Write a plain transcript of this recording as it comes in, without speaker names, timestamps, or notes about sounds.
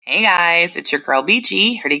Hey guys, it's your girl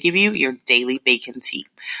BG here to give you your daily bacon tea.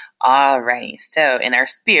 Alrighty, so in our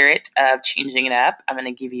spirit of changing it up, I'm going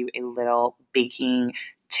to give you a little baking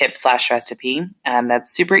tip / recipe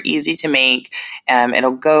that's super easy to make.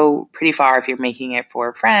 It'll go pretty far if you're making it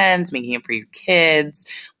for friends, making it for your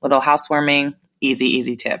kids, little housewarming,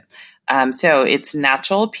 easy tip. So it's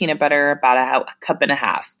natural peanut butter, about a cup and a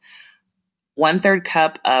half. 1/3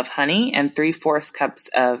 cup of honey and 3/4 cups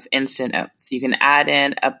of instant oats. You can add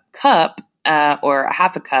in a cup or a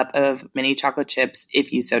half a cup of mini chocolate chips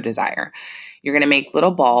if you so desire. You're going to make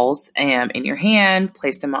little balls in your hand,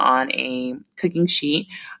 place them on a cooking sheet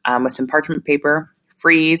with some parchment paper,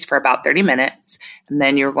 freeze for about 30 minutes, and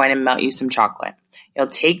then you're going to melt you some chocolate. You'll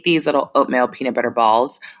take these little oatmeal peanut butter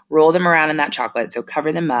balls, roll them around in that chocolate, so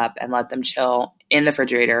cover them up and let them chill in the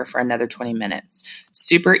refrigerator for another 20 minutes.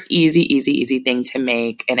 Super easy thing to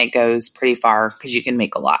make, and it goes pretty far because you can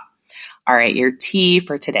make a lot. All right, your tea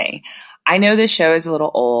for today. I know this show is a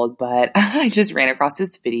little old, but I just ran across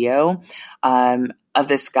this video of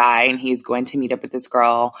this guy, and he's going to meet up with this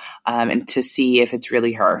girl and to see if it's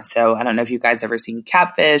really her. So I don't know if you guys ever seen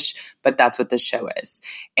Catfish, but that's what this show is.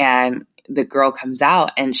 And the girl comes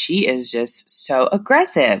out, and she is just so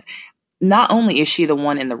aggressive. Not only is she the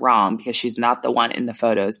one in the wrong because she's not the one in the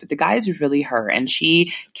photos, but the guy is really her, and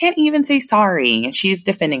she can't even say sorry, and she's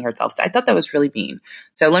defending herself. So I thought that was really mean.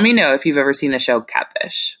 So let me know if you've ever seen the show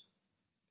Catfish.